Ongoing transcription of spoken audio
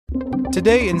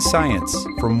Today in Science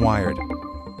from Wired.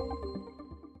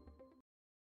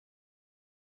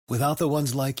 Without the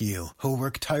ones like you, who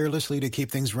work tirelessly to keep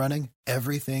things running,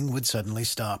 everything would suddenly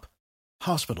stop.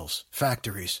 Hospitals,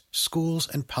 factories, schools,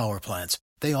 and power plants,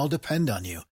 they all depend on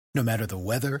you. No matter the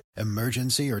weather,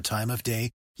 emergency, or time of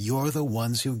day, you're the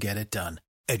ones who get it done.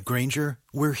 At Grainger,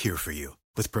 we're here for you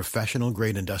with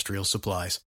professional-grade industrial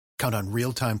supplies. Count on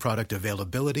real-time product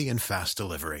availability and fast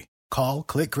delivery. Call,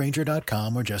 click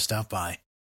Grainger.com, or just stop by.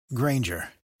 Grainger,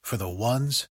 for the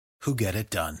ones who get it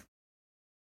done.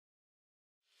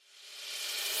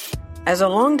 As a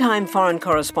longtime foreign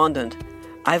correspondent,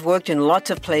 I've worked in lots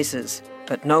of places,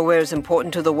 but nowhere as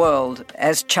important to the world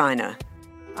as China.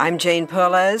 I'm Jane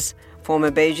Perlez,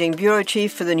 former Beijing bureau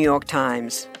chief for the New York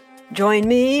Times. Join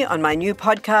me on my new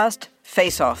podcast,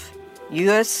 Face Off,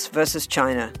 U.S. versus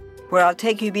China, where I'll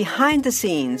take you behind the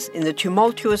scenes in the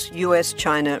tumultuous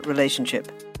U.S.-China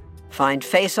relationship. Find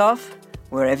Face Off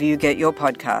wherever you get your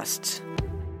podcasts.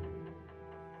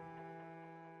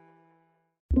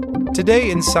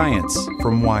 Today in Science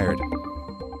from Wired.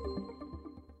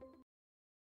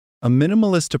 A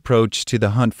minimalist approach to the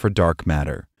hunt for dark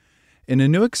matter. In a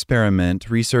new experiment,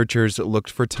 researchers looked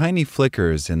for tiny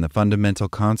flickers in the fundamental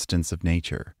constants of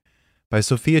nature. By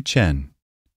Sophia Chen.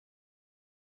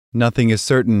 Nothing is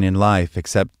certain in life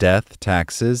except death,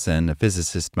 taxes, and a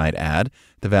physicist might add,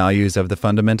 the values of the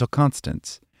fundamental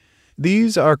constants.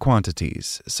 These are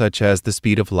quantities, such as the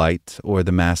speed of light or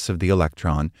the mass of the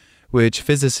electron, which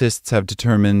physicists have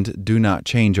determined do not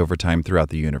change over time throughout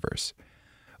the universe.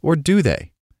 Or do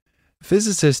they?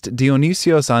 Physicist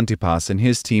Dionysios Antipas and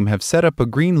his team have set up a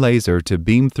green laser to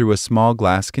beam through a small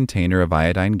glass container of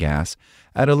iodine gas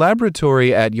at a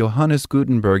laboratory at Johannes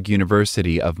Gutenberg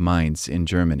University of Mainz in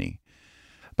Germany.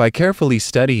 By carefully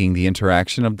studying the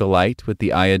interaction of the light with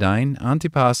the iodine,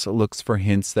 Antipas looks for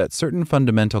hints that certain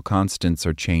fundamental constants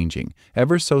are changing,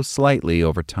 ever so slightly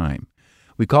over time.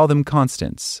 We call them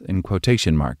constants, in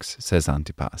quotation marks, says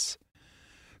Antipas.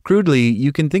 Crudely,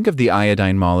 you can think of the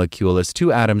iodine molecule as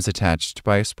two atoms attached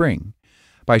by a spring.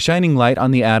 By shining light on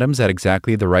the atoms at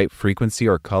exactly the right frequency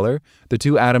or color, the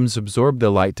two atoms absorb the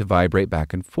light to vibrate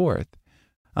back and forth.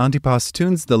 Antipas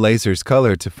tunes the laser's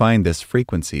color to find this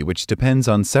frequency, which depends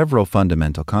on several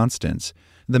fundamental constants: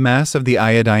 the mass of the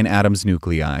iodine atom's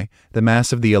nuclei, the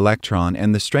mass of the electron,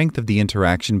 and the strength of the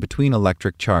interaction between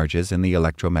electric charges in the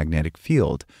electromagnetic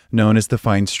field, known as the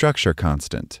fine structure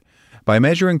constant. By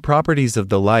measuring properties of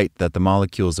the light that the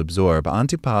molecules absorb,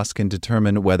 Antipas can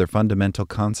determine whether fundamental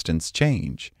constants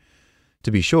change. To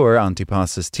be sure,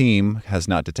 Antipas's team has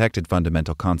not detected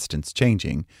fundamental constants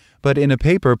changing, but in a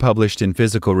paper published in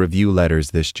Physical Review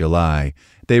Letters this July,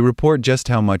 they report just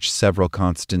how much several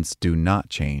constants do not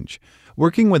change.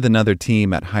 Working with another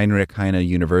team at Heinrich Heine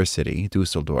University,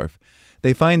 Dusseldorf,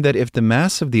 they find that if the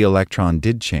mass of the electron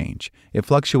did change, it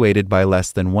fluctuated by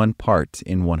less than 1 part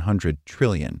in 100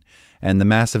 trillion, and the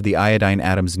mass of the iodine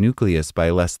atom's nucleus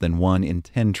by less than 1 in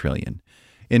 10 trillion.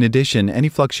 In addition, any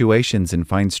fluctuations in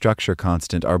fine structure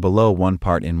constant are below 1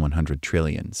 part in 100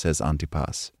 trillion, says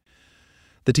Antipas.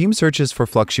 The team searches for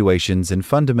fluctuations in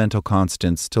fundamental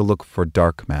constants to look for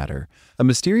dark matter, a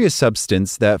mysterious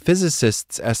substance that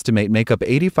physicists estimate make up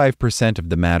 85%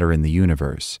 of the matter in the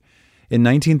universe. In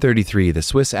 1933, the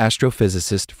Swiss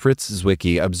astrophysicist Fritz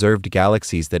Zwicky observed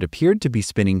galaxies that appeared to be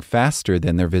spinning faster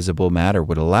than their visible matter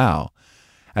would allow.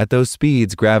 At those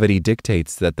speeds, gravity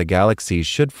dictates that the galaxies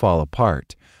should fall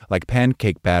apart, like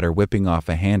pancake batter whipping off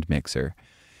a hand mixer.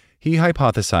 He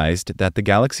hypothesized that the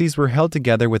galaxies were held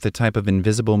together with a type of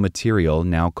invisible material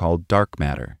now called dark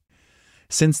matter.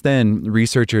 Since then,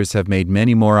 researchers have made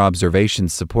many more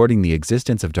observations supporting the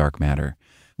existence of dark matter.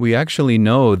 We actually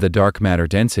know the dark matter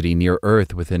density near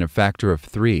Earth within a factor of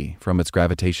 3 from its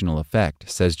gravitational effect,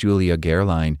 says Julia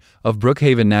Gerlein of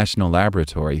Brookhaven National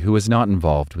Laboratory, who is not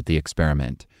involved with the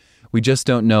experiment. We just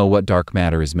don't know what dark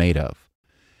matter is made of.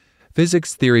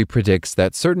 Physics theory predicts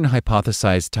that certain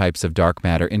hypothesized types of dark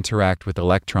matter interact with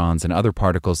electrons and other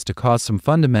particles to cause some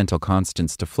fundamental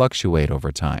constants to fluctuate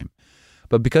over time.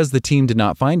 But because the team did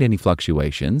not find any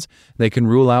fluctuations, they can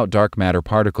rule out dark matter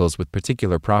particles with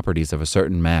particular properties of a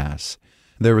certain mass.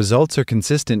 Their results are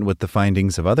consistent with the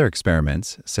findings of other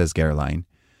experiments, says Gerlein.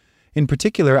 In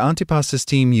particular, Antipas's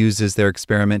team uses their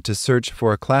experiment to search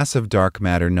for a class of dark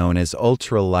matter known as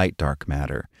ultralight dark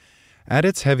matter. At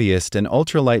its heaviest, an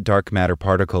ultralight dark matter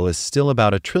particle is still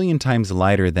about 1 trillion times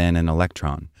lighter than an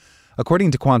electron.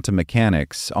 According to quantum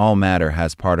mechanics, all matter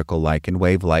has particle-like and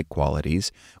wave-like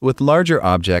qualities, with larger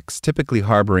objects typically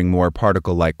harboring more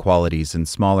particle-like qualities and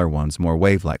smaller ones more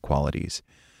wave-like qualities.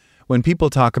 When people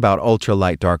talk about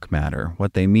ultralight dark matter,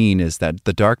 what they mean is that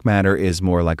the dark matter is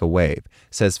more like a wave,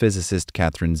 says physicist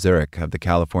Catherine Zurich of the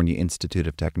California Institute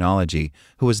of Technology,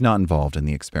 who was not involved in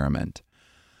the experiment.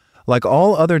 Like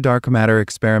all other dark matter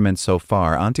experiments so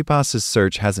far, Antipas's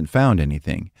search hasn't found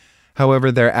anything. However,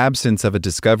 their absence of a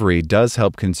discovery does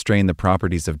help constrain the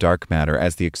properties of dark matter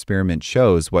as the experiment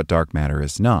shows what dark matter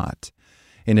is not.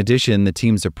 In addition, the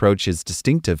team's approach is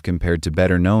distinctive compared to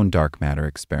better-known dark matter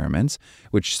experiments,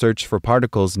 which search for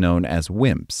particles known as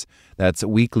WIMPs, that's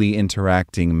weakly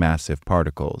interacting massive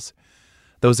particles.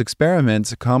 Those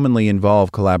experiments commonly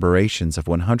involve collaborations of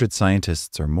 100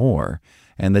 scientists or more,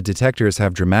 and the detectors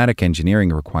have dramatic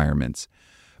engineering requirements.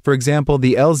 For example,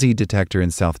 the LZ detector in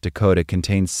South Dakota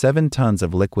contains 7 tons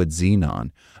of liquid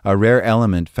xenon, a rare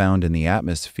element found in the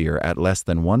atmosphere at less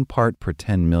than 1 part per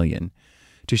 10 million.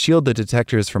 To shield the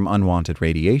detectors from unwanted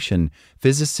radiation,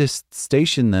 physicists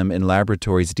station them in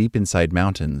laboratories deep inside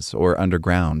mountains or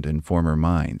underground in former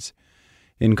mines.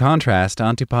 In contrast,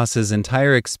 Antipas's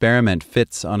entire experiment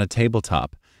fits on a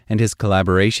tabletop, and his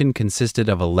collaboration consisted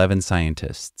of 11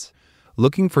 scientists.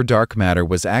 Looking for dark matter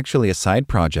was actually a side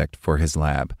project for his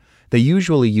lab. They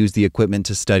usually use the equipment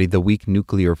to study the weak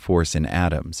nuclear force in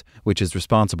atoms, which is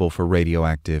responsible for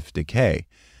radioactive decay.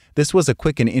 This was a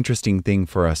quick and interesting thing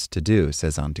for us to do,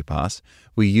 says Antipas.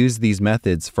 We use these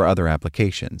methods for other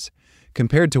applications.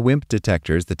 Compared to WIMP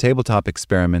detectors, the tabletop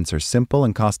experiments are simple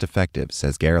and cost-effective,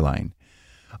 says Gerlein.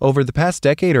 Over the past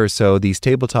decade or so, these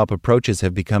tabletop approaches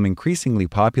have become increasingly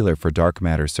popular for dark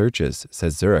matter searches,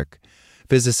 says Zurich.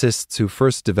 Physicists who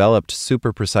first developed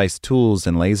super-precise tools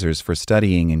and lasers for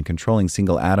studying and controlling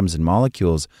single atoms and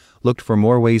molecules looked for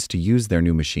more ways to use their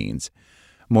new machines.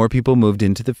 More people moved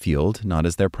into the field, not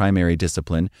as their primary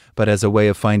discipline, but as a way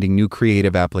of finding new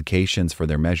creative applications for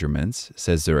their measurements,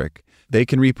 says Zurich. They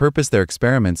can repurpose their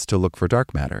experiments to look for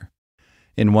dark matter.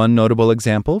 In one notable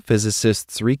example,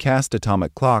 physicists recast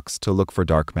atomic clocks to look for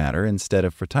dark matter instead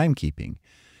of for timekeeping.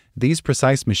 These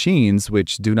precise machines,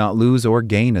 which do not lose or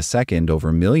gain a second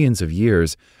over millions of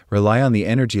years, rely on the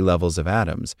energy levels of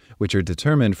atoms, which are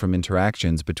determined from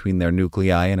interactions between their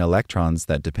nuclei and electrons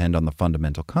that depend on the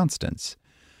fundamental constants.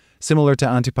 Similar to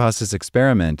Antipas's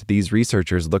experiment, these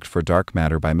researchers looked for dark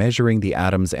matter by measuring the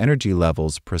atom's energy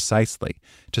levels precisely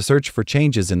to search for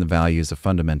changes in the values of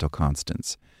fundamental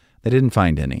constants. They didn't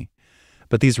find any.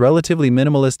 But these relatively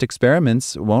minimalist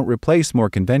experiments won't replace more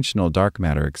conventional dark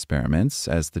matter experiments,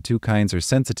 as the two kinds are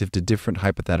sensitive to different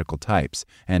hypothetical types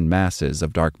and masses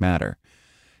of dark matter.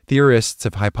 Theorists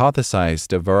have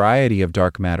hypothesized a variety of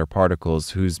dark matter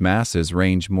particles whose masses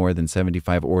range more than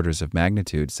 75 orders of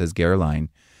magnitude, says Gerlein.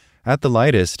 At the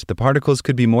lightest, the particles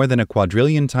could be more than a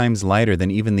quadrillion times lighter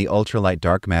than even the ultralight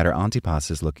dark matter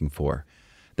Antipas is looking for.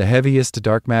 The heaviest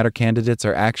dark matter candidates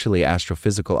are actually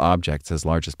astrophysical objects as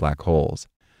large as black holes.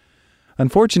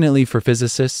 Unfortunately for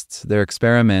physicists, their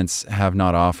experiments have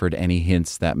not offered any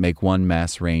hints that make one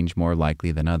mass range more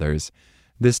likely than others.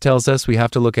 This tells us we have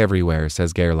to look everywhere,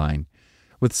 says Gerlein.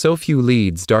 With so few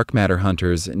leads, dark matter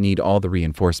hunters need all the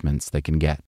reinforcements they can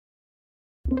get.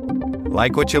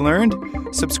 Like what you learned?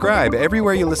 Subscribe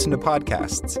everywhere you listen to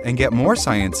podcasts and get more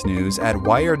science news at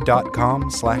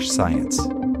wired.com/science.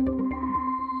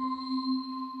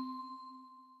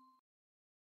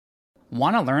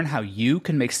 Want to learn how you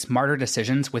can make smarter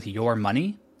decisions with your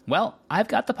money? Well, I've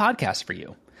got the podcast for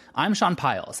you. I'm Sean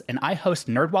Piles, and I host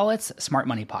NerdWallet's Smart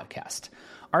Money Podcast.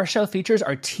 Our show features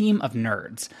our team of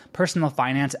nerds, personal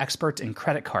finance experts in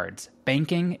credit cards,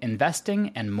 banking,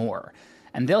 investing, and more.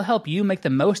 And they'll help you make the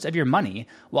most of your money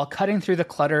while cutting through the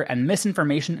clutter and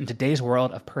misinformation in today's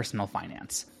world of personal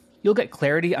finance. You'll get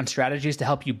clarity on strategies to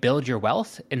help you build your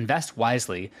wealth, invest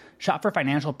wisely, shop for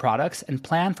financial products, and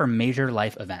plan for major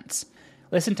life events.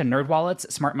 Listen to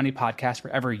NerdWallet's Smart Money Podcast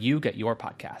wherever you get your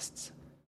podcasts.